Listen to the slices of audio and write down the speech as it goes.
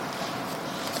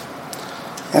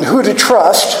and who to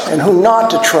trust and who not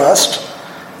to trust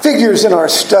figures in our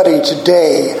study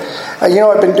today.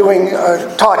 I've been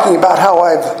talking about how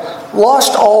I've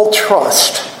lost all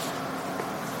trust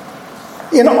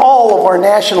in all of our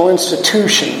national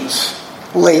institutions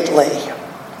lately.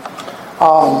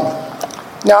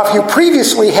 Now, if you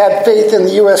previously had faith in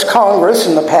the U.S. Congress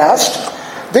in the past,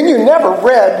 then you never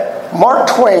read Mark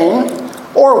Twain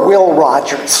or Will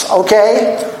Rogers,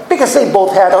 okay? Because they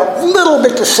both had a little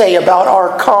bit to say about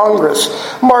our Congress.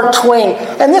 Mark Twain,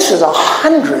 and this is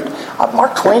 100.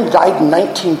 Mark Twain died in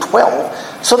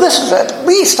 1912. So this is at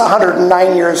least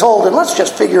 109 years old, and let's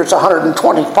just figure it's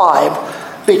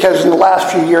 125, because in the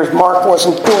last few years Mark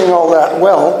wasn't doing all that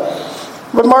well.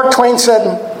 But Mark Twain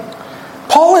said,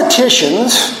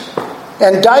 "Politicians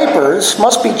and diapers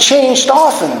must be changed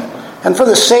often, and for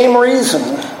the same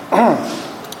reason."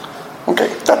 Okay,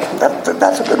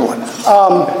 that's a good one.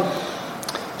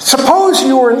 Suppose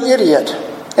you were an idiot,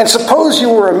 and suppose you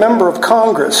were a member of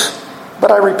Congress,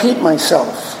 but I repeat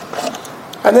myself.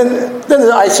 And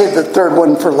then I say the third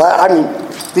one for last. I mean,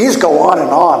 these go on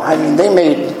and on. I mean, they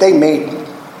made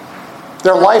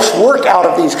their life's work out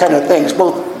of these kind of things,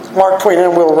 both Mark Twain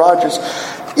and Will Rogers.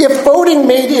 If voting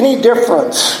made any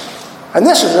difference, and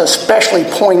this is especially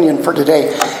poignant for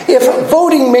today, if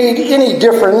voting made any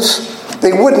difference,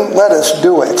 they wouldn't let us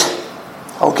do it.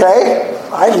 Okay?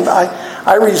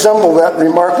 I resemble that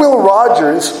remark. Will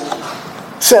Rogers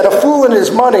said, "A fool and his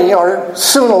money are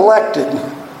soon elected."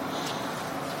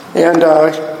 And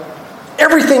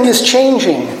everything is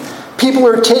changing. People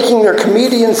are taking their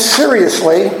comedians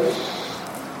seriously,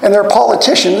 and their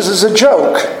politicians as a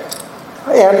joke.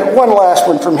 And one last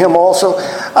one from him also.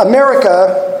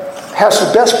 America has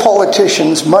the best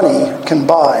politicians money can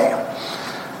buy.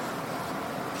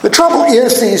 The trouble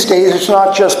is these days, it's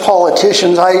not just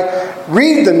politicians. I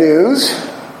read the news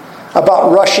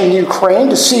about Russia and Ukraine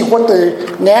to see what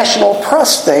the national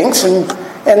press thinks, and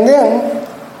then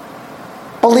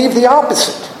believe the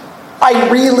opposite. I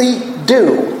really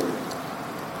do.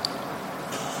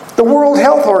 The World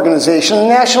Health Organization,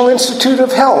 the National Institute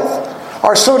of Health,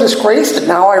 are so disgraced that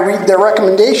now I read their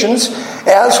recommendations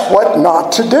as what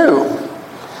not to do.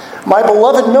 My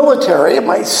beloved military,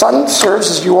 my son serves,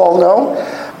 as you all know,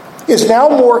 is now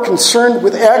more concerned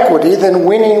with equity than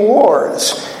winning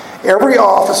wars. Every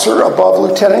officer above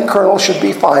lieutenant colonel should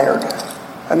be fired.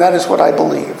 And that is what I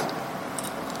believe.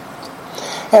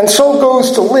 And so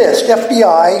goes the list.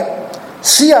 FBI,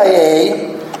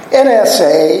 CIA,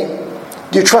 NSA.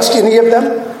 Do you trust any of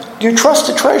them? Do you trust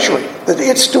the Treasury, that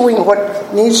it's doing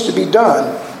what needs to be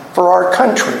done for our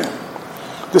country?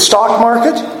 The stock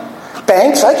market?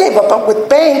 Banks? I gave up with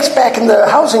banks back in the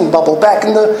housing bubble, back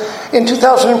in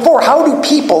 2004. How do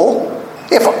people,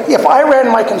 if I ran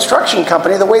my construction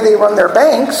company the way they run their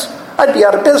banks, I'd be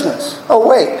out of business. Oh,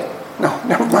 wait. No,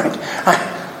 never mind.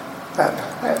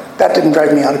 That didn't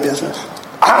drive me out of business.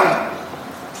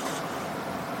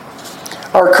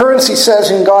 Our currency says,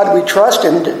 "In God we trust,"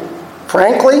 and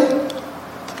frankly,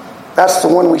 that's the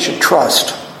one we should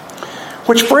trust.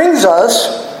 Which brings us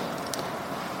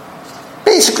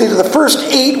basically to the first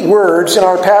 8 words in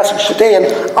our passage today.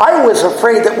 And I was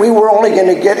afraid that we were only going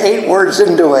to get 8 words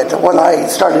into it when I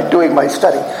started doing my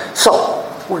study. So,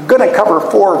 we're going to cover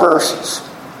 4 verses.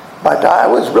 But I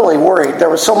was really worried. There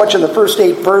was so much in the first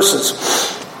 8 verses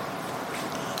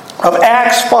of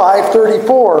Acts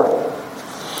 5:34.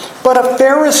 But a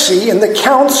Pharisee in the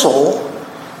council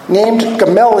named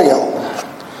Gamaliel.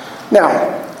 Now,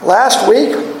 last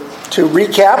week, to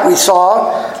recap, we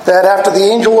saw that after the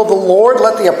angel of the Lord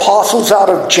let the apostles out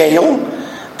of jail,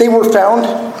 they were found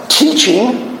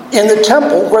teaching in the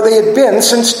temple where they had been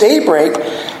since daybreak,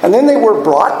 and then they were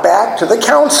brought back to the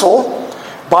council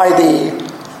by the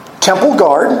temple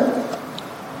guard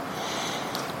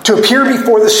to appear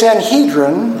before the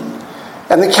Sanhedrin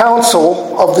and the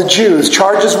council of the Jews.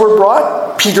 Charges were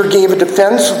brought. Peter gave a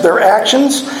defense of their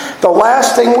actions. The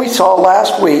last thing we saw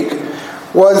last week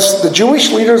was the Jewish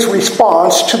leaders'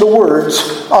 response to the words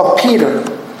of Peter.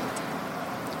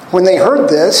 When they heard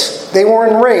this, they were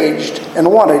enraged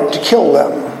and wanted to kill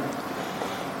them.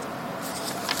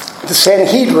 The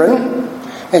Sanhedrin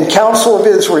and Council of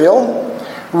Israel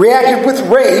reacted with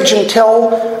rage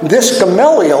until this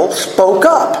Gamaliel spoke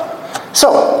up.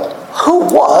 So, who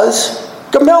was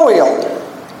Gamaliel?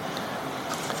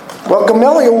 Well,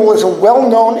 Gamaliel was a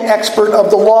well-known expert of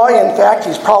the law. In fact,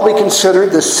 he's probably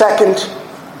considered the second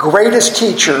greatest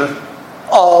teacher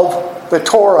of the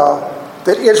Torah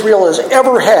that Israel has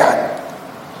ever had.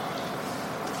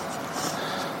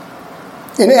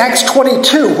 In Acts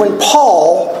 22, when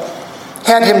Paul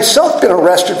had himself been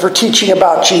arrested for teaching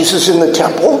about Jesus in the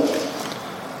temple,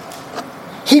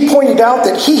 he pointed out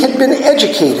that he had been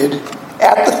educated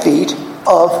at the feet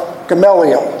of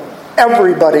Gamaliel.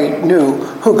 Everybody knew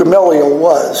who Gamaliel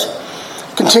was.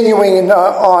 Continuing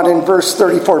on in verse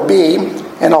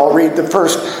 34b, and I'll read the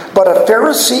first. But a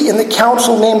Pharisee in the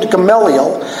council named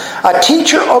Gamaliel, a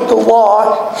teacher of the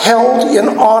law, held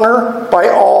in honor by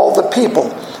all the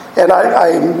people. And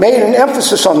I made an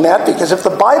emphasis on that because if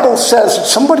the Bible says that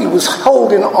somebody was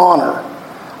held in honor,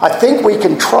 I think we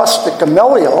can trust that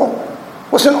Gamaliel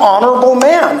was an honorable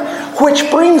man, which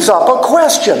brings up a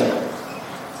question.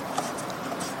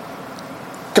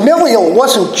 Gamaliel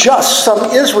wasn't just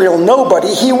some Israel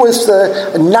nobody. He was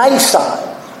the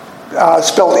Nisa,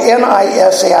 spelled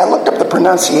N-I-S-A. I looked up the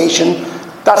pronunciation.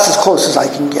 That's as close as I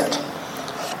can get.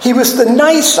 He was the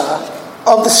Nisa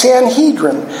of the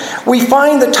Sanhedrin. We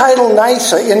find the title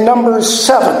Nisa in Numbers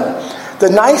 7. The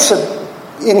Nisa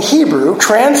in Hebrew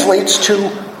translates to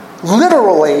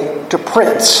literally to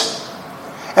prince.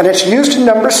 And it's used in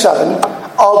Numbers 7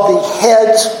 of the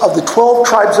heads of the 12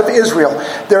 tribes of Israel.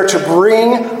 They're to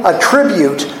bring a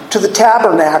tribute to the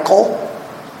tabernacle.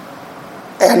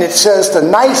 And it says the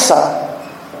Nisa,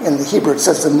 in the Hebrew it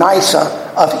says the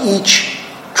Nisa of each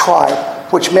tribe,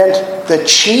 which meant the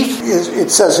chief, it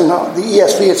says in the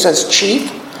ESV it says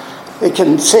chief. It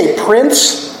can say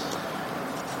prince.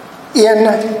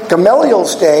 In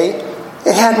Gamaliel's day,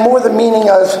 it had more the meaning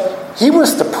of he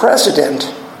was the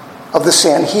president of the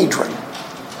Sanhedrin.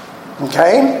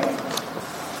 Okay?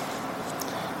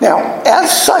 Now, as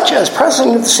such, as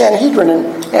president of the Sanhedrin,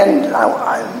 and I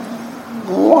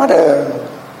want to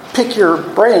pick your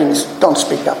brains, don't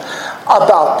speak up,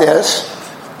 about this.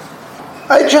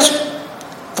 Just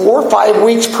 4 or 5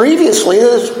 weeks previously,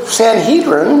 the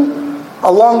Sanhedrin,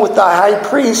 along with the high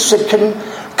priests, had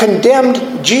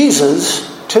condemned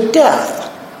Jesus to death.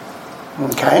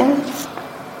 Okay?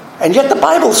 And yet the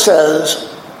Bible says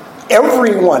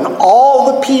everyone,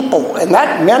 all the people, and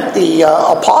that meant the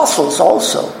apostles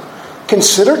also,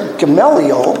 considered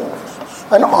Gamaliel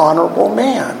an honorable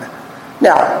man.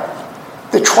 Now,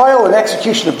 the trial and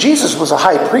execution of Jesus was a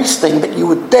high priest thing, but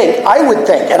I would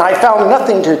think, and I found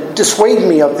nothing to dissuade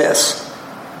me of this,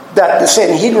 that the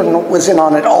Sanhedrin was in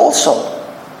on it also.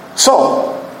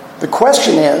 So, the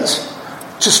question is,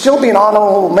 to still be an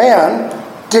honorable man,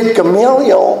 did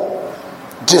Gamaliel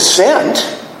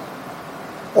dissent?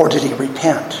 Or did he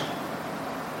repent?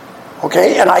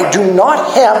 Okay, and I do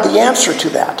not have the answer to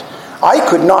that. I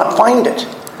could not find it.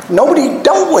 Nobody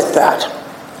dealt with that.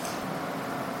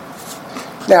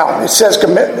 Now, it says,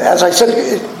 as I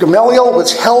said, Gamaliel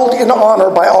was held in honor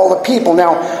by all the people.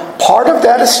 Now, part of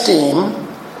that esteem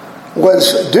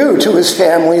was due to his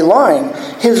family line.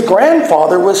 His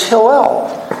grandfather was Hillel.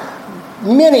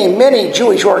 Many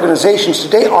Jewish organizations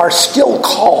today are still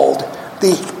called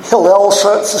the Hillel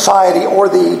Society or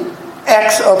the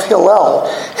Acts of Hillel.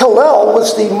 Hillel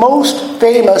was the most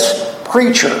famous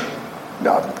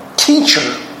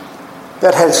teacher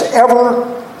that has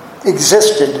ever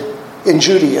existed in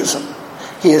Judaism.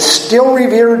 He is still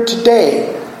revered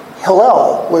today.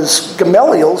 Hillel was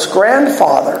Gamaliel's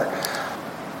grandfather.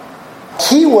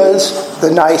 He was the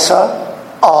Nisa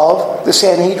of the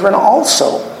Sanhedrin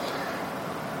also.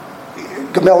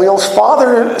 Gamaliel's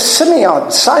father,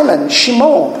 Simon,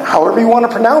 Shimon, however you want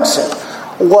to pronounce it,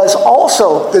 was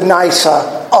also the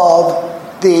Nisa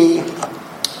of the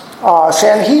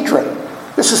Sanhedrin.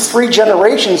 This is 3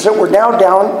 generations that were now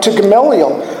down to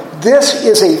Gamaliel. This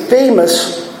is a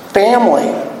famous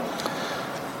family.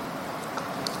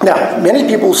 Now, many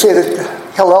people say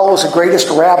that Hillel was the greatest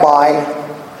rabbi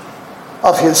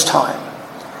of his time.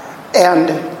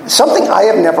 And something I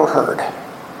have never heard,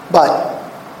 but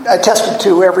attested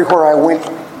to everywhere I went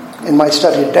in my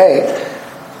study today,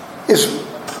 is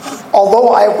although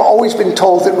I've always been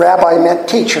told that rabbi meant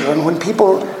teacher, and when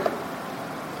people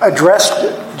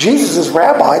addressed Jesus as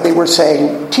rabbi, they were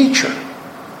saying teacher.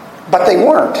 But they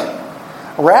weren't.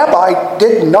 Rabbi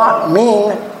did not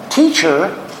mean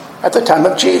teacher at the time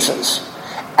of Jesus.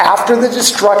 After the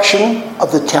destruction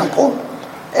of the temple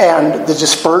and the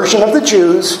dispersion of the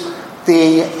Jews,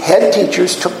 the head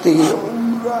teachers took the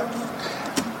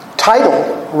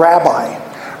title rabbi.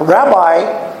 Rabbi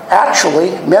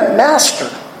actually meant master.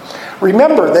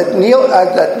 Remember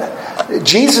that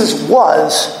Jesus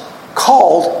was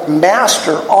called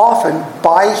master often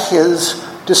by his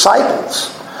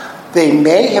disciples. They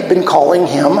may have been calling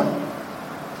him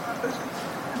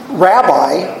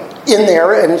rabbi in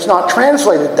there, and it's not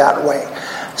translated that way.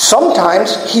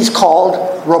 Sometimes he's called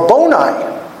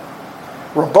Rabboni.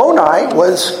 Rabboni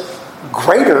was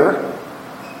greater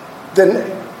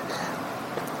than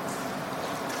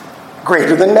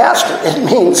master. It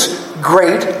means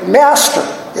great master.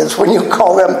 is when you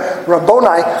call them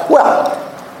Rabboni. Well,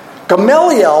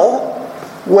 Gamaliel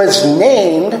was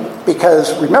named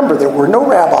because, remember, there were no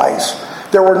rabbis.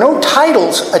 There were no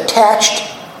titles attached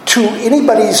to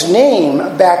anybody's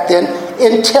name back then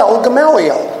until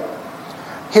Gamaliel.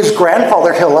 His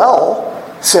grandfather Hillel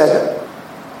said,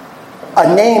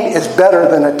 a name is better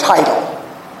than a title.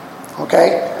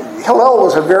 Okay? Hillel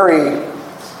was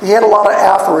he had a lot of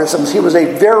aphorisms. He was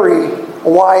a very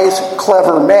wise,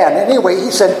 clever man. Anyway,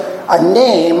 he said, a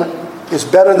name is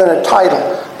better than a title.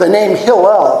 The name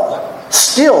Hillel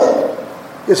still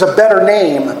is a better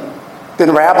name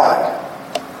than rabbi.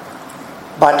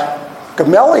 But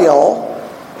Gamaliel,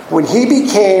 when he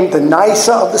became the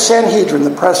Nisa of the Sanhedrin,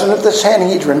 the president of the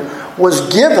Sanhedrin,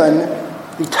 was given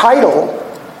the title,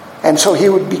 and so he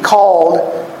would be called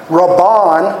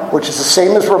Rabban, which is the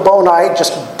same as Rabboni,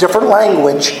 just different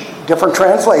language, different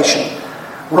translation.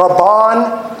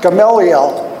 Rabban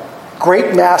Gamaliel,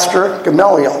 great master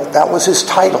Gamaliel, that was his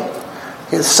title.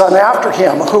 His son after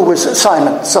him, who was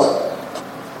Simon. So,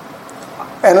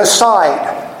 an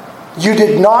aside, you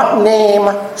did not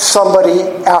name somebody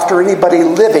after anybody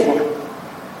living.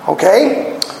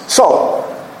 Okay? So,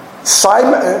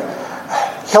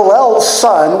 Hillel's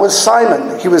son was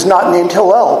Simon. He was not named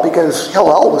Hillel because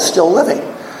Hillel was still living.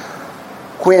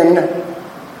 When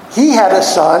he had a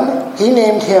son, he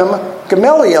named him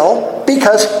Gamaliel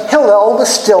because Hillel was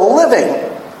still living.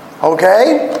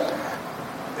 Okay?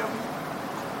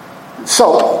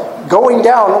 So, going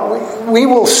down, we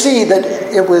will see that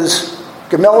it was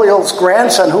Gamaliel's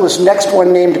grandson who was next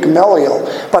one named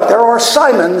Gamaliel. But there are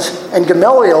Simons and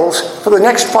Gamaliels for the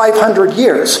next 500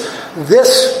 years.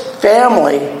 This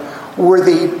family were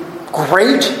the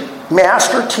great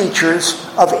master teachers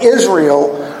of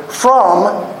Israel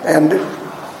for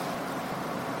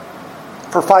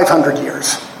 500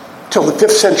 years, till the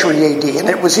 5th century AD. And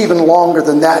it was even longer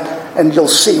than that, and you'll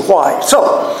see why.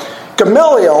 So,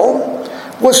 Gamaliel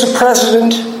was the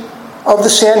president of the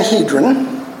Sanhedrin.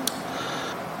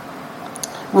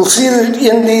 We'll see that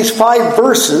in these 5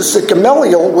 verses that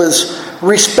Gamaliel was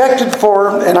respected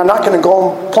for, and I'm not going to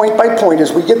go point by point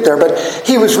as we get there, but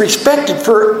he was respected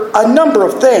for a number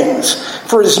of things.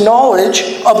 For his knowledge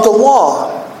of the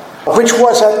law, which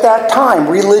was at that time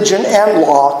religion and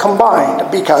law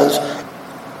combined, because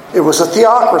it was a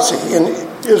theocracy in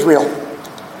Israel.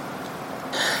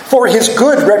 For his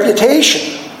good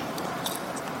reputation.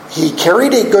 He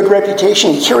carried a good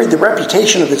reputation. He carried the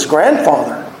reputation of his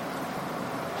grandfather.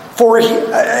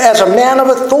 As a man of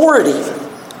authority,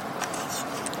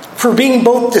 for being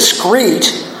both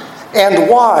discreet and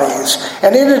wise.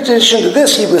 And in addition to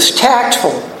this, he was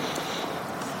tactful.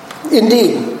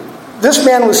 Indeed, this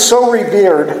man was so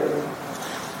revered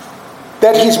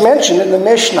that he's mentioned in the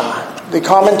Mishnah, the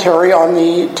commentary on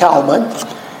the Talmud.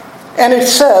 And it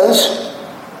says,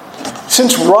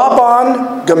 since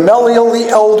Rabban Gamaliel the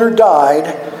elder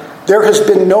died, there has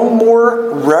been no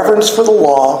more reverence for the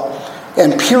law,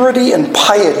 and purity and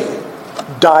piety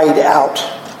died out.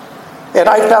 And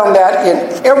I found that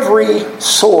in every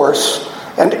source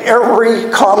and every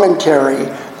commentary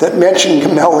that mentioned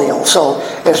Gamaliel. So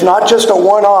it's not just a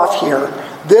one-off here.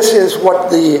 This is what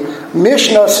the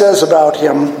Mishnah says about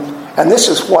him, and this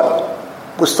is what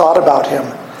was thought about him,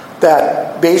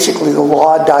 that basically the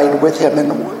law died with him,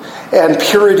 and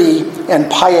purity and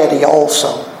piety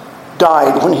also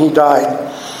died when he died.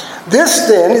 This,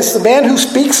 then, is the man who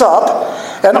speaks up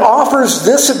and offers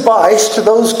this advice to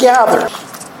those gathered.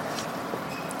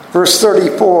 Verse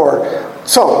 34.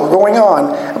 So, we're going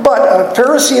on. But a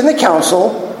Pharisee in the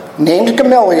council, named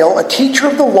Gamaliel, a teacher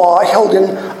of the law held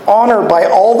in honor by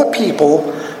all the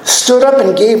people, stood up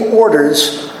and gave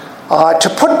orders to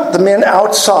put the men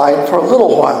outside for a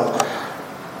little while.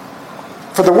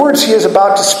 For the words he is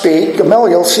about to speak,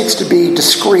 Gamaliel seeks to be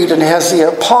discreet and has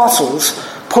the apostles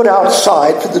put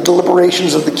outside for the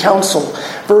deliberations of the council.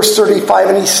 Verse 35,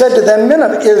 and he said to them, men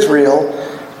of Israel,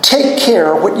 take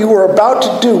care what you are about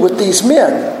to do with these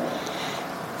men.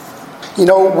 You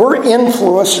know, we're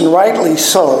influenced, and rightly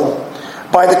so,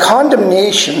 by the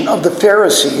condemnation of the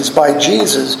Pharisees by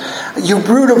Jesus. You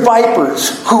brood of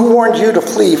vipers, who warned you to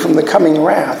flee from the coming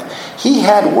wrath? He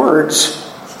had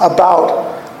words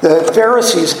about the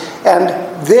Pharisees, and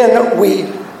then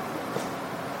we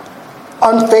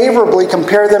unfavorably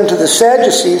compare them to the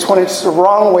Sadducees when it's the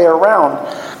wrong way around.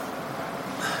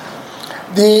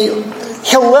 The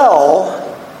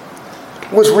Hillel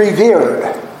was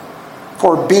revered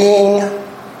for being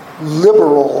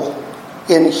liberal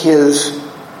in his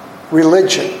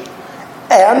religion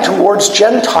and towards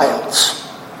Gentiles.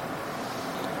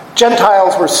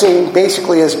 Gentiles were seen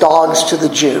basically as dogs to the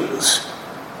Jews,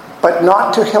 but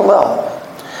not to Hillel.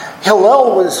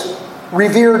 Hillel was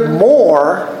revered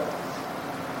more.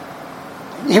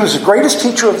 He was the greatest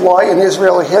teacher of law in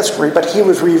Israeli history, but he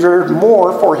was revered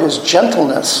more for his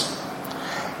gentleness,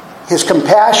 his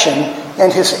compassion,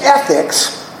 and his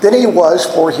ethics than he was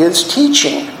for his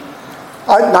teaching.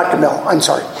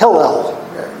 Hillel,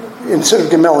 instead of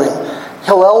Gamaliel.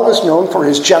 Hillel was known for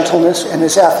his gentleness and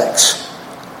his ethics.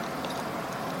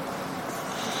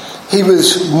 He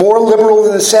was more liberal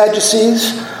than the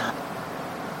Sadducees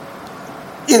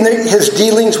in his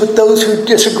dealings with those who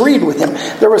disagreed with him.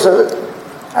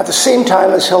 At the same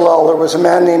time as Hillel, there was a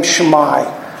man named Shammai,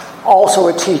 also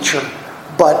a teacher,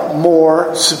 but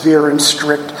more severe and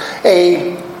strict.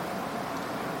 A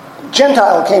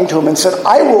Gentile came to him and said,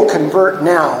 I will convert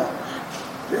now.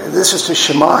 This is to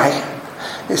Shammai.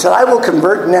 He said, I will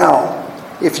convert now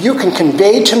if you can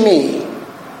convey to me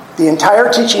the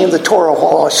entire teaching of the Torah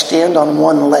while I stand on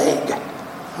one leg.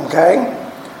 Okay?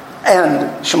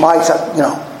 And Shammai said,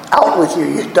 out with you,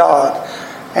 you dog.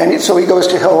 And so he goes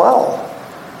to Hillel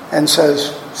and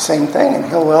says, same thing. And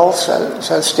Hillel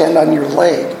says, stand on your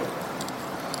leg.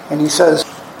 And he says,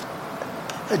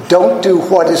 don't do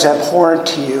what is abhorrent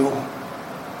to you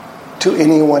to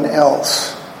anyone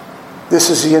else. This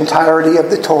is the entirety of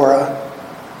the Torah.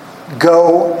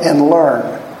 Go and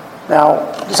learn.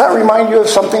 Now, does that remind you of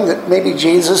something that maybe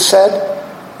Jesus said?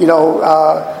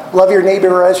 Love your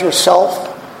neighbor as yourself.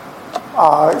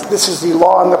 This is the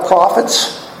law and the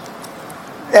prophets,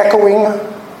 echoing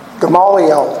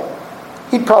Gamaliel.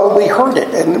 He'd probably heard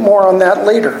it, and more on that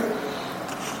later.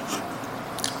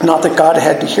 Not that God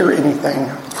had to hear anything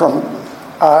from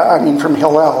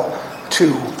Hillel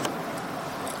to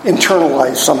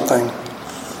internalize something.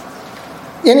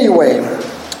 Anyway,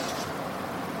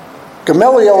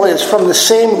 Gamaliel is from the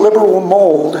same liberal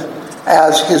mold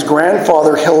as his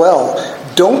grandfather Hillel.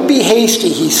 Don't be hasty,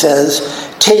 he says.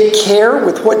 Take care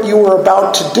with what you are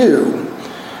about to do.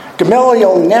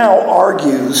 Gamaliel now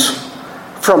argues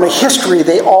from a history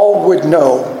they all would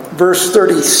know. Verse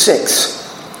 36.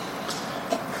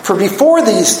 For before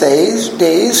these days,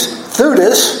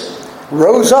 Theudas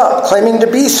rose up, claiming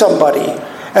to be somebody,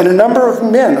 and a number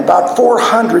of men, about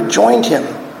 400, joined him.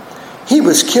 He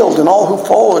was killed, and all who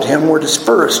followed him were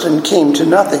dispersed and came to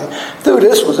nothing.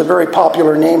 Theudas was a very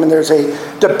popular name, and there's a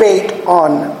debate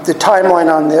on the timeline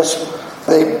on this.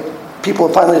 People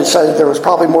have finally decided there was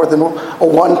probably more than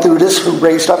one Theudas who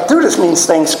raised up. Theudas means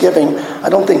thanksgiving. I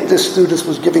don't think this Theudas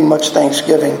was giving much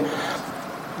thanksgiving.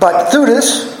 But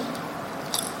Theudas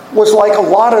was like a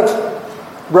lot of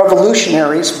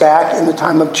revolutionaries back in the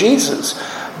time of Jesus.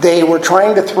 They were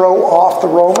trying to throw off the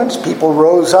Romans. People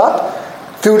rose up.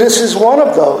 Theudas is one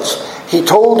of those. He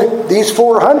told these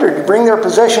 400 to bring their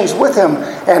possessions with him,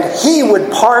 and he would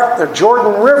part the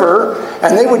Jordan River,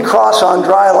 and they would cross on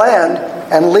dry land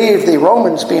and leave the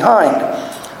Romans behind.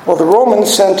 Well, the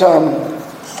Romans sent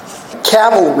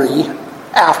cavalry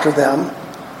after them.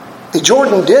 The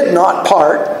Jordan did not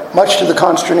part, much to the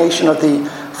consternation of the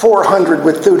 400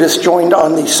 with Theudas joined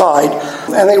on the side,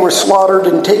 and they were slaughtered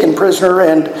and taken prisoner,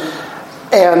 and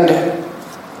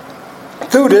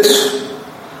Theudas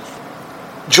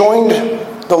joined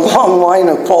the long line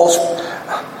of false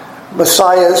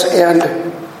messiahs, and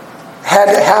had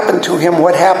happened to him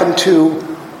what happened to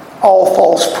all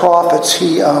false prophets.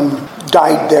 He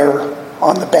died there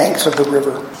on the banks of the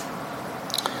river.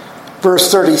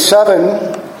 Verse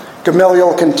 37,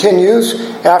 Gamaliel continues,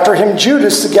 after him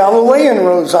Judas the Galilean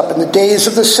rose up in the days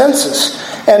of the census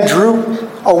and drew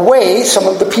away some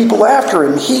of the people after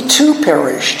him. He too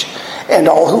perished, and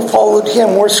all who followed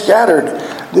him were scattered.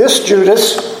 This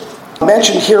Judas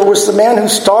mentioned here was the man who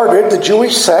started the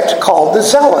Jewish sect called the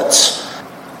Zealots.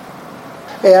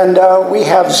 And we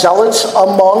have zealots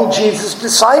among Jesus'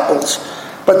 disciples.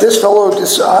 But this fellow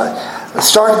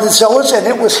started the Zealots, and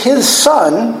it was his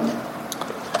son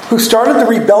who started the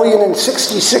rebellion in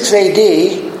 66 AD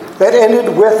that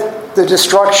ended with the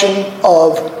destruction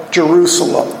of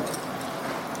Jerusalem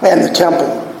and the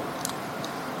temple.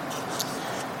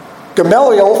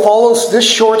 Gamaliel follows this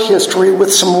short history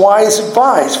with some wise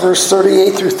advice, verse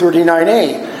 38 through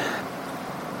 39a.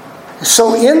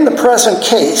 So in the present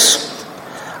case,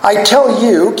 I tell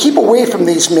you, keep away from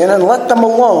these men and let them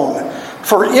alone.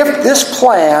 For if this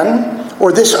plan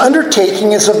or this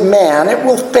undertaking is of man, it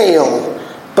will fail.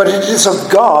 But it is of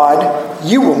God,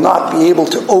 you will not be able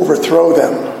to overthrow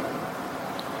them.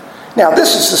 Now,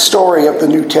 this is the story of the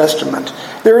New Testament.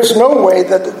 There is no way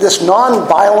that this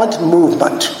non-violent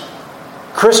movement,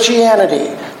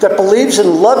 Christianity, that believes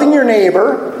in loving your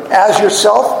neighbor as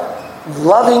yourself,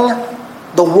 loving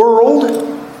the world,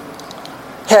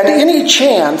 had any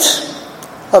chance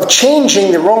of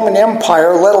changing the Roman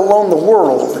Empire, let alone the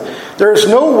world. There's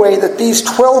no way that these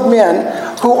 12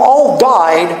 men, who all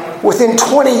died within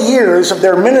 20 years of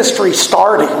their ministry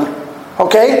starting,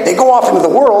 okay, they go off into the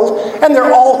world and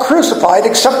they're all crucified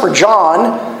except for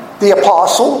John, the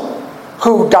apostle,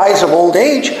 who dies of old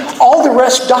age. All the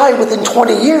rest die within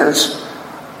 20 years.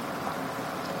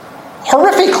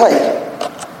 Horrifically.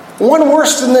 One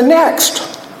worse than the next.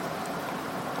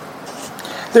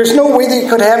 There's no way they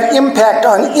could have impact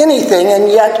on anything, and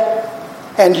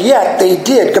yet they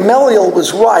did. Gamaliel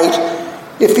was right.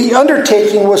 If the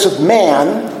undertaking was of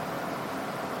man,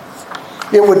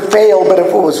 it would fail, but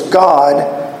if it was God,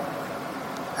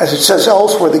 as it says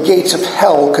elsewhere, the gates of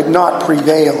hell could not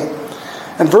prevail.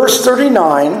 And verse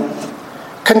 39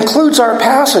 concludes our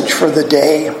passage for the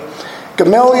day.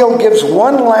 Gamaliel gives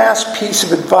one last piece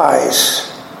of advice.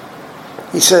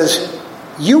 He says,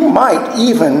 you might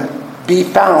even be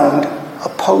found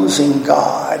opposing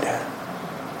God.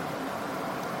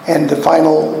 And the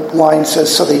final line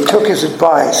says, so they took his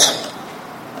advice.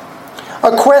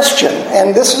 A question,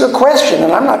 and this is a question,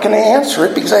 and I'm not going to answer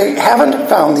it because I haven't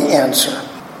found the answer.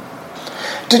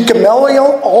 Did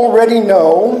Gamaliel already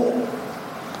know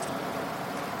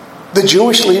the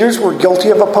Jewish leaders were guilty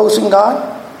of opposing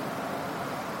God?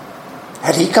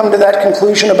 Had he come to that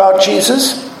conclusion about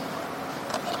Jesus?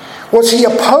 Was he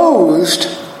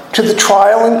opposed to the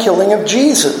trial and killing of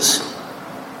Jesus?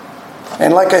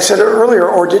 And like I said earlier,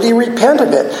 or did he repent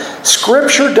of it?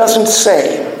 Scripture doesn't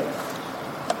say.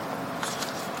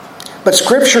 But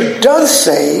Scripture does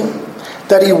say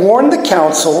that he warned the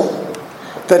council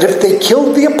that if they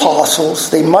killed the apostles,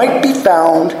 they might be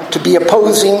found to be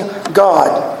opposing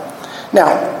God.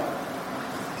 Now,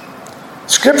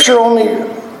 Scripture only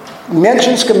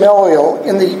mentions Gamaliel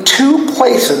in the two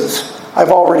places I've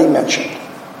already mentioned.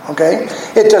 Okay?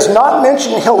 It does not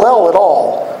mention Hillel at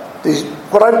all.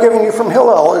 What I've given you from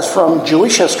Hillel is from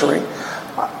Jewish history,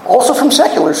 also from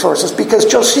secular sources, because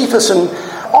Josephus and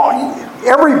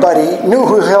everybody knew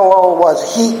who Hillel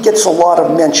was. He gets a lot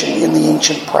of mention in the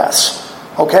ancient press.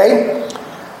 Okay?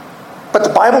 But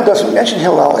the Bible doesn't mention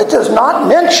Hillel. It does not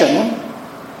mention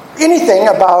anything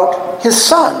about his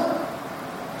son.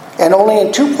 And only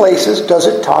in two places does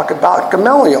it talk about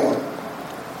Gamaliel.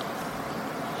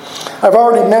 I've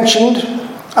already mentioned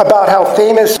about how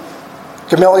famous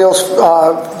Gamaliel's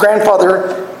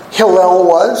grandfather Hillel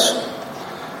was.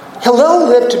 Hillel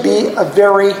lived to be a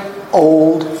very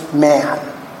old man.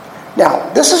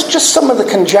 Now, this is just some of the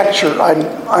conjecture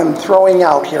I'm throwing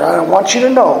out here. I want you to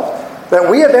know that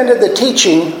we have ended the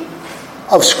teaching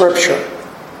of Scripture.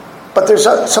 But there's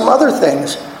some other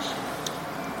things.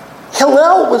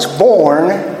 Hillel was born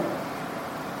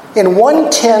in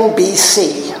 110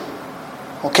 BC.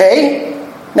 Okay?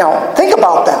 Now, think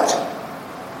about that.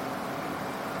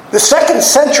 The 2nd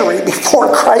century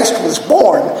before Christ was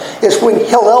born is when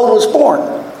Hillel was born.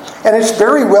 And it's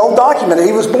very well documented.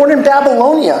 He was born in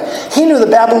Babylonia. He knew the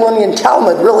Babylonian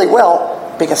Talmud really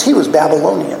well because he was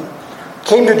Babylonian.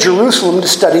 Came to Jerusalem to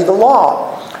study the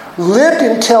law. Lived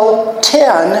until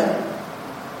 10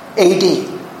 AD.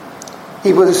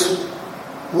 He was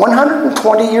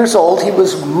 120 years old. He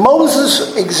was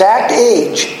Moses' exact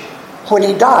age when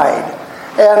he died.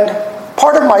 And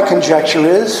part of my conjecture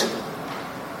is,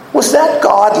 was that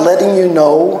God letting you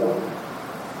know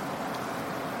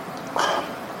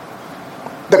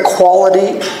the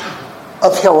quality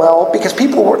of Hillel? Because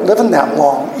people weren't living that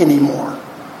long anymore.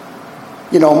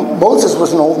 You know, Moses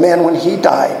was an old man when he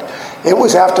died. It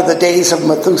was after the days of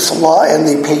Methuselah and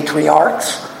the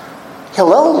patriarchs.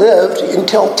 Hillel lived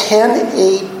until 10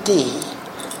 AD.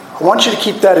 I want you to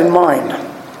keep that in mind.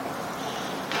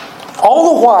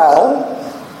 All the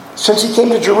while, since he came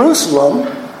to Jerusalem,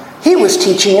 he was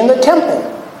teaching in the temple.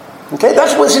 Okay,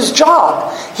 that was his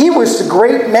job. He was the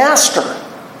great master,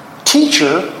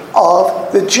 teacher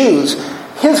of the Jews.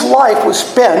 His life was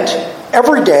spent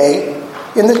every day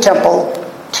in the temple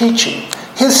teaching.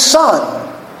 His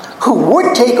son, who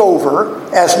would take over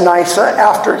as Nyssa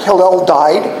after Hillel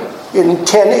died in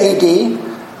 10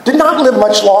 AD, did not live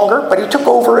much longer, but he took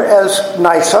over as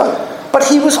Nyssa. But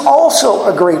he was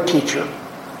also a great teacher.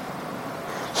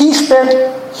 He spent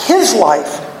his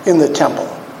life in the temple.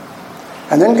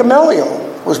 And then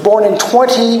Gamaliel was born in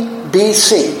 20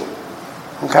 BC.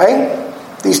 Okay?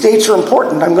 These dates are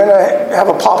important. I'm going to have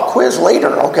a pop quiz later,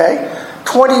 okay?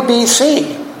 20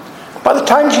 BC. By the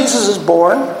time Jesus is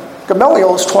born,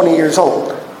 Gamaliel is 20 years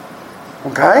old.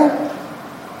 Okay?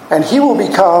 And he will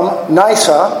become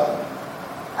Nyssa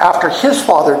after his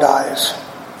father dies.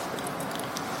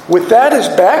 With that as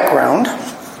background,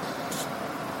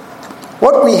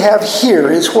 what we have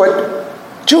here is what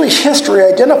Jewish history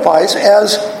identifies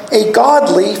as a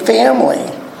godly family,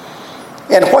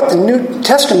 and what the New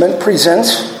Testament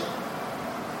presents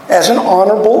as an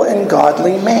honorable and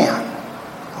godly man.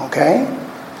 Okay?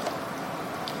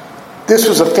 This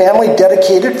was a family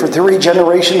dedicated for 3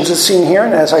 generations as seen here,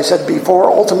 and as I said before,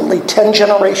 ultimately 10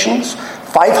 generations,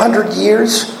 500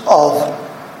 years of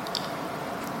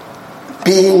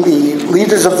being the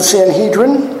leaders of the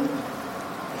Sanhedrin.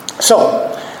 So,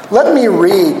 let me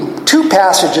read 2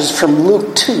 passages from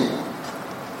Luke 2.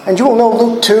 And you will know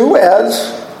Luke 2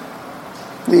 as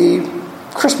the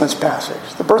Christmas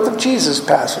passage, the birth of Jesus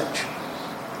passage.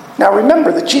 Now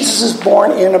remember that Jesus is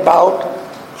born in about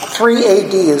 3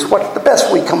 AD is what the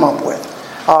best we come up with.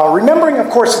 Remembering, of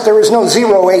course, that there is no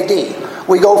 0 AD.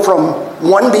 We go from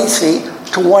 1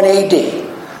 BC to 1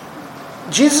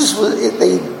 AD. Jesus,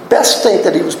 they best think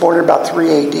that he was born in about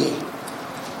 3 AD.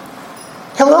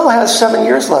 Hillel has 7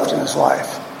 years left in his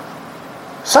life.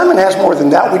 Simon has more than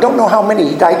that. We don't know how many.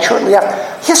 He died shortly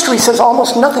after. History says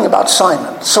almost nothing about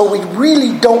Simon. So we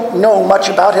really don't know much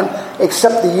about him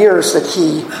except the years that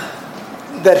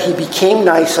he became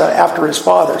Nyssa after his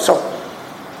father.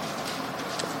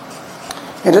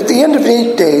 And at the end of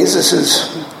 8 days, this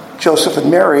is Joseph and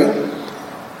Mary,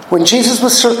 when Jesus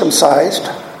was circumcised,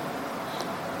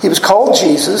 he was called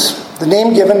Jesus, the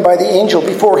name given by the angel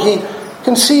before he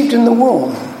conceived in the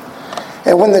womb.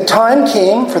 And when the time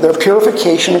came for their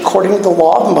purification according to the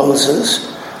law of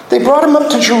Moses, they brought him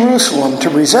up to Jerusalem to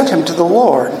present him to the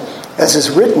Lord. As is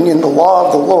written in the law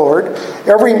of the Lord,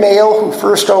 every male who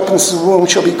first opens the womb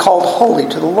shall be called holy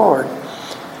to the Lord,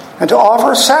 and to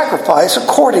offer a sacrifice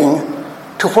according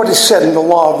to what is said in the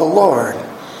law of the Lord.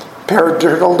 A pair of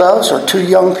turtle doves or 2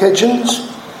 young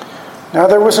pigeons. Now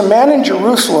there was a man in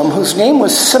Jerusalem whose name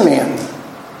was Simeon.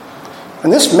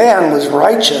 And this man was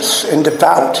righteous and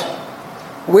devout,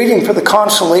 waiting for the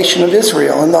consolation of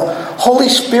Israel, and the Holy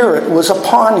Spirit was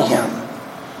upon him.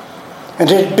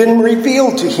 And it had been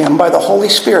revealed to him by the Holy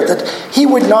Spirit that he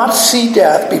would not see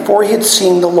death before he had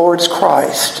seen the Lord's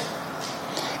Christ.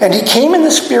 And he came in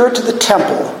the Spirit to the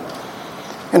temple.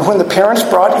 And when the parents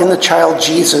brought in the child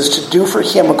Jesus to do for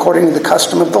him according to the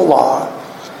custom of the law,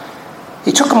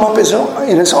 he took him up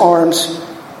in his arms,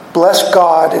 blessed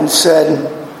God, and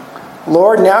said,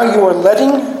 Lord, now you are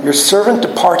letting your servant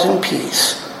depart in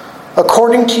peace,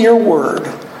 according to your word.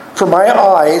 For my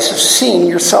eyes have seen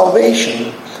your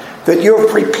salvation, that you have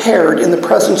prepared in the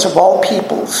presence of all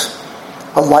peoples,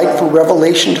 a light for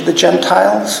revelation to the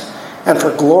Gentiles, and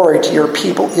for glory to your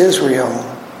people Israel.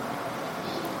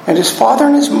 And his father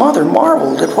and his mother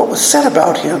marveled at what was said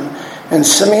about him. And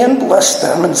Simeon blessed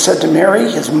them and said to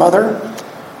Mary, his mother,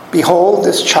 Behold,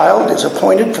 this child is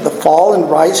appointed for the fall and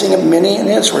rising of many in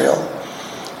Israel,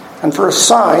 and for a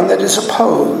sign that is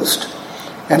opposed,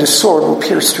 and a sword will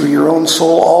pierce through your own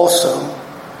soul also,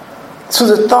 so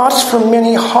that thoughts from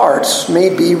many hearts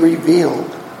may be revealed.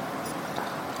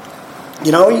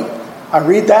 You know, I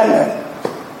read that,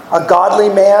 and a godly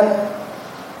man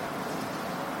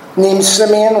named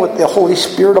Simeon with the Holy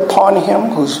Spirit upon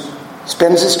him, who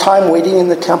spends his time waiting in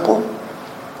the temple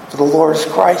for the Lord's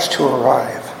Christ to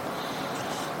arrive.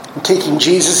 And taking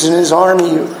Jesus in his arm,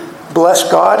 he blessed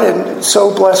God and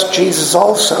so blessed Jesus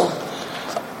also.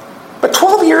 But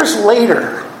 12 years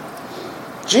later,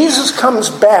 Jesus comes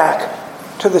back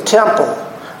to the temple.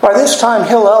 By this time,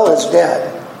 Hillel is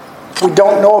dead. We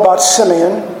don't know about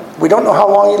Simeon. We don't know how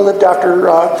long he lived after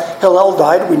Hillel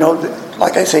died. We know that,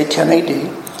 like I say, 10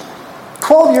 AD.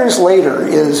 12 years later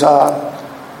is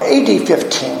AD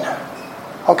 15.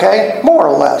 Okay? More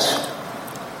or less.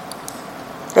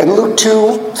 And Luke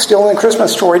 2, still in the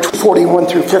Christmas story, 41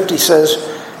 through 50 says,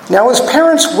 Now his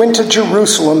parents went to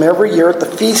Jerusalem every year at the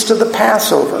feast of the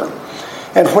Passover.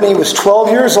 And when he was 12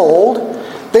 years old,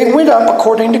 they went up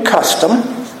according to custom.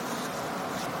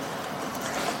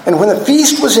 And when the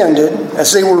feast was ended,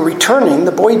 as they were returning,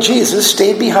 the boy Jesus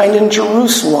stayed behind in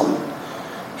Jerusalem.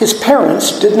 His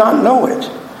parents did not know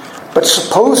it, but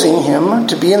supposing him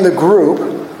to be in the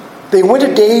group, they went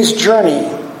a day's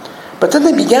journey. But then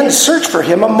they began to search for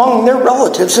him among their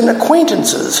relatives and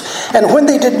acquaintances. And when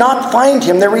they did not find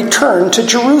him, they returned to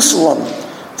Jerusalem,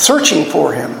 searching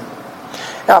for him.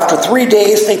 After 3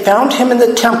 days, they found him in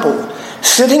the temple,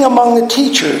 sitting among the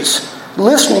teachers,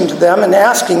 listening to them and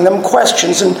asking them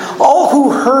questions. And all who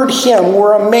heard him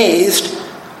were amazed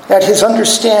at his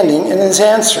understanding and his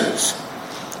answers.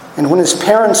 And when his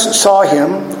parents saw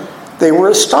him, they were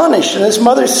astonished. And his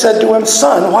mother said to him,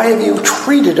 Son, why have you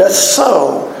treated us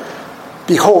so?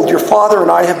 Behold, your father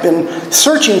and I have been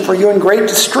searching for you in great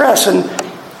distress. And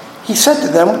he said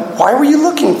to them, Why were you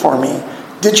looking for me?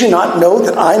 Did you not know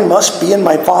that I must be in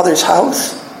my father's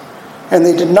house? and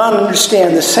they did not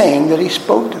understand the saying that he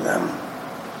spoke to them.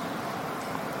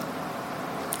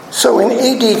 So in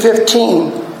AD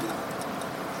 15,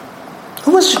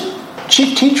 who was the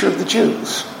chief teacher of the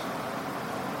Jews?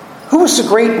 Who was the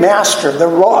great master, the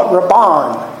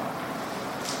Rabban,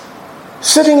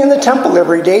 sitting in the temple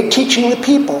every day teaching the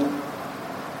people?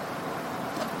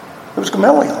 It was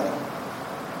Gamaliel.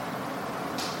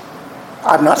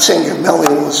 I'm not saying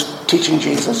Gamaliel was teaching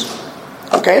Jesus.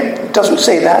 Okay? It doesn't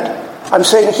say that. I'm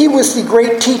saying he was the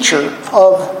great teacher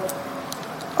of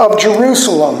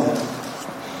Jerusalem.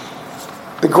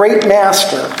 The great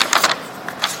master.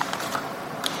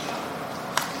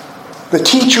 The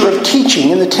teacher of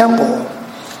teaching in the temple.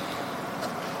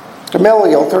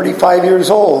 Gamaliel, 35 years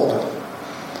old.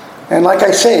 And like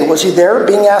I say, was he there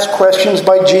being asked questions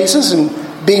by Jesus and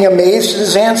being amazed at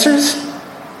his answers?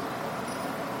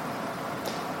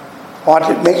 I want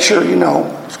to make sure you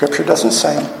know, Scripture doesn't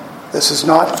say. This is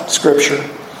not Scripture.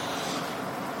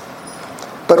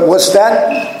 But was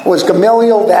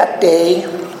Gamaliel that day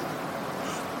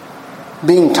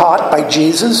being taught by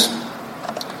Jesus?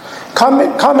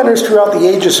 Commenters throughout the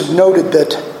ages have noted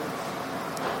that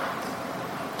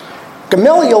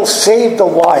Gamaliel saved the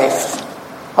life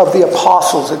of the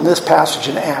apostles in this passage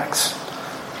in Acts,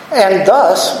 and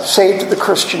thus saved the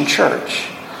Christian church.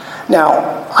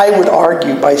 Now, I would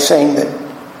argue by saying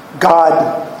that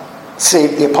God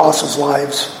saved the apostles'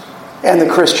 lives and the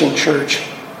Christian church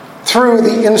through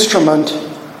the instrument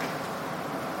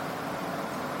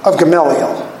of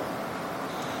Gamaliel.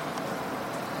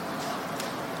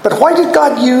 But why did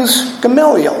God use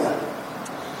Gamaliel?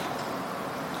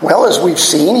 Well, as we've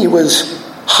seen, he was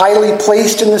highly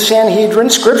placed in the Sanhedrin.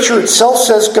 Scripture itself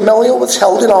says Gamaliel was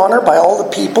held in honor by all the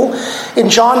people. In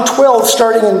John 12,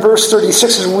 starting in verse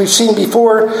 36, as we've seen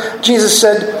before, Jesus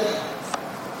said,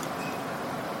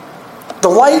 "The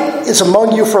light is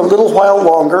among you for a little while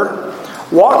longer.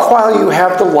 Walk while you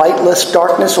have the light, lest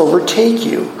darkness overtake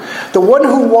you. The one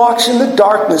who walks in the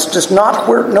darkness does not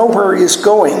know where he is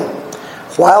going.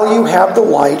 While you have the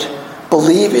light,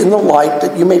 believe in the light,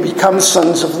 that you may become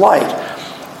sons of light."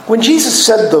 When Jesus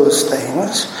said those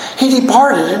things, he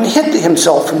departed and hid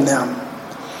himself from them.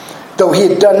 Though he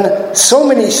had done so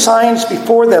many signs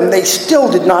before them, they still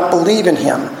did not believe in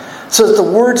him, so that the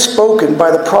word spoken by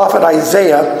the prophet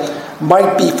Isaiah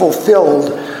might be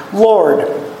fulfilled. "Lord,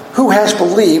 who has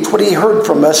believed what he heard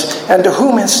from us, and to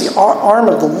whom has the arm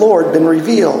of the Lord been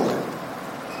revealed?"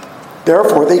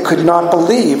 Therefore they could not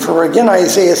believe, for again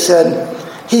Isaiah said,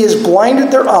 "He has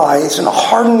blinded their eyes and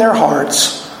hardened their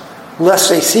hearts, lest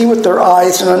they see with their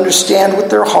eyes and understand with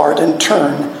their heart and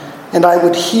turn, and I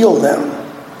would heal them."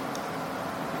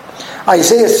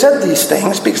 Isaiah said these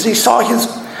things because he saw his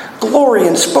glory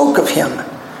and spoke of him.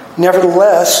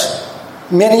 Nevertheless,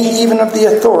 many even of the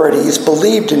authorities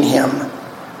believed in him,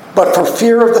 but for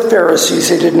fear of the Pharisees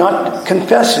they did not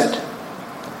confess it,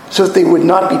 so that they would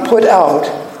not be put out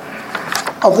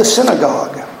of the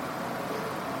synagogue.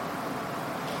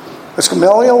 Was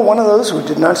Gamaliel one of those who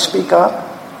did not speak up?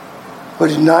 Who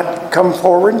did not come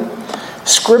forward?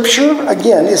 Scripture,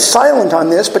 again, is silent on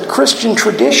this, but Christian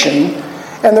tradition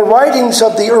and the writings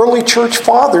of the early church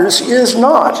fathers is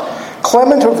not.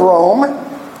 Clement of Rome,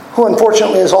 who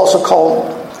unfortunately is also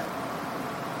called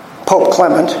Pope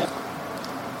Clement.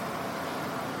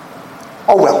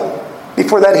 Oh well,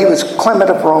 before that he was Clement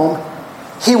of Rome.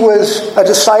 He was a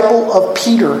disciple of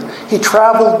Peter. He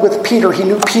traveled with Peter. He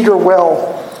knew Peter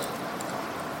well.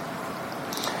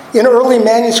 In early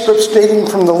manuscripts dating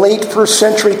from the late 1st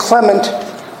century, Clement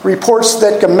reports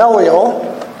that Gamaliel,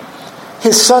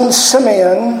 his son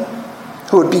Simeon,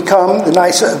 who would become the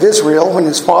Nyssa of Israel when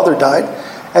his father died,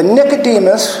 and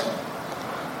Nicodemus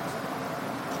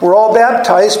were all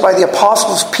baptized by the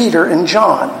apostles Peter and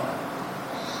John.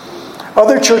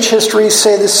 Other church histories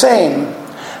say the same.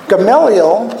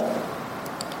 Gamaliel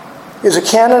is a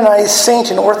canonized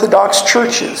saint in Orthodox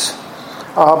churches,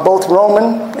 both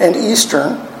Roman and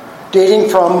Eastern, dating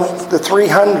from the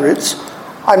 300s.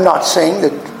 I'm not saying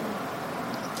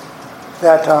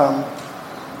that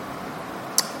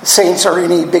saints are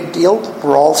any big deal.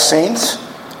 We're all saints.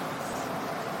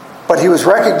 But he was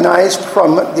recognized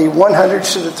from the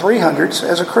 100s to the 300s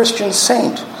as a Christian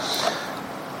saint.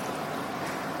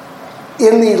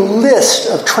 In the list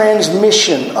of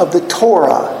transmission of the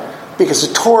Torah, because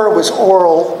the Torah was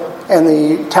oral and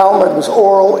the Talmud was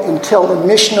oral until the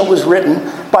Mishnah was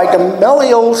written by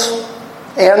Gamaliel's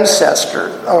ancestor,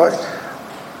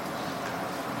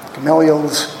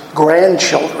 Gamaliel's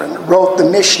grandchildren wrote the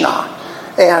Mishnah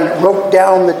and wrote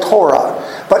down the Torah.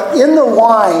 But in the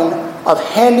line of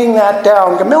handing that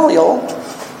down, Gamaliel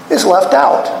is left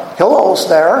out. Hillel's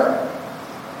there,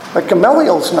 but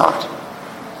Gamaliel's not.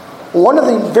 One of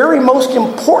the very most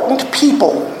important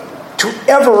people to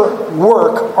ever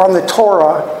work on the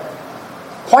Torah.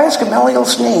 Why is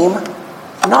Gamaliel's name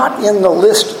not in the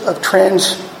list of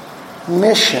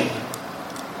transmission?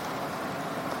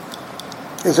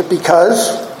 Is it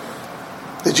because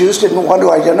the Jews didn't want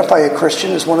to identify a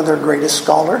Christian as one of their greatest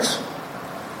scholars?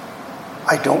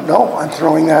 I don't know. I'm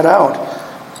throwing that out.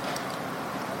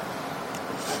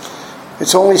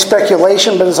 It's only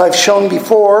speculation, but as I've shown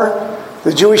before,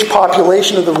 the Jewish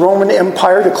population of the Roman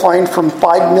Empire declined from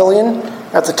 5 million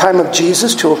at the time of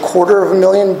Jesus to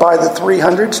 250,000 by the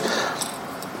 300s.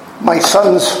 My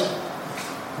son's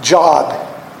job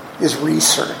is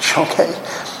research, okay?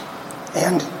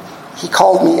 And he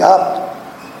called me up.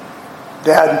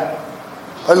 Dad,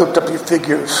 I looked up your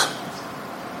figures.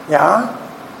 Yeah?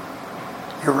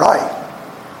 You're right.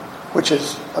 Which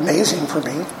is amazing for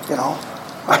me, you know.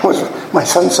 My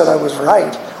son said I was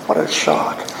right. What a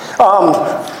shock.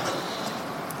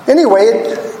 Anyway,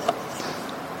 it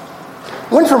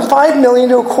went from 5 million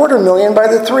to 250,000 by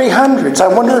the 300s. I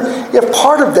wonder if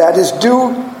part of that is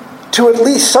due to at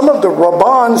least some of the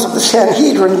rabbans of the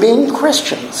Sanhedrin being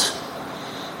Christians.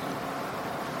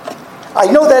 I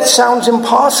know that sounds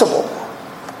impossible.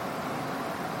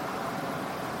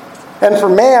 And for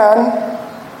man,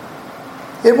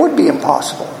 it would be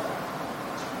impossible.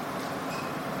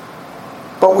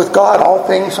 But with God, all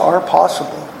things are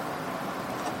possible.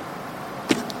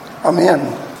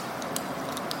 Amen.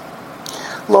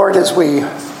 Lord, as we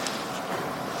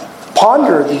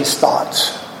ponder these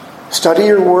thoughts, study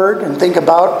your word, and think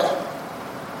about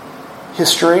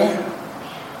history,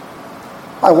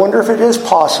 I wonder if it is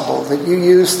possible that you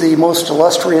use the most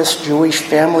illustrious Jewish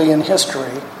family in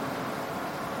history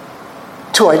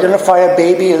to identify a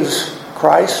baby as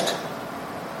Christ,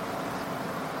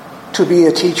 to be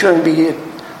a teacher and be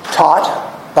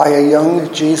taught by a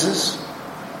young Jesus.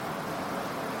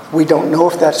 We don't know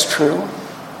if that's true.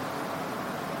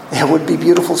 It would be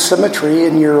beautiful symmetry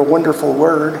in your wonderful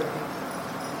word.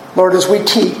 Lord, as we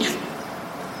teach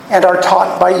and are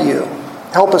taught by you,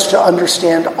 help us to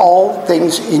understand all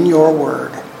things in your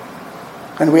word.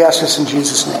 And we ask this in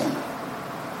Jesus' name.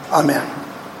 Amen.